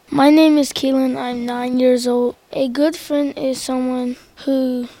My name is Keelen. I'm 9 years old. A good friend is someone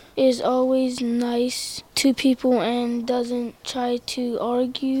who is always nice to people and doesn't try to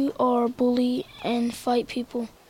argue or bully and fight people.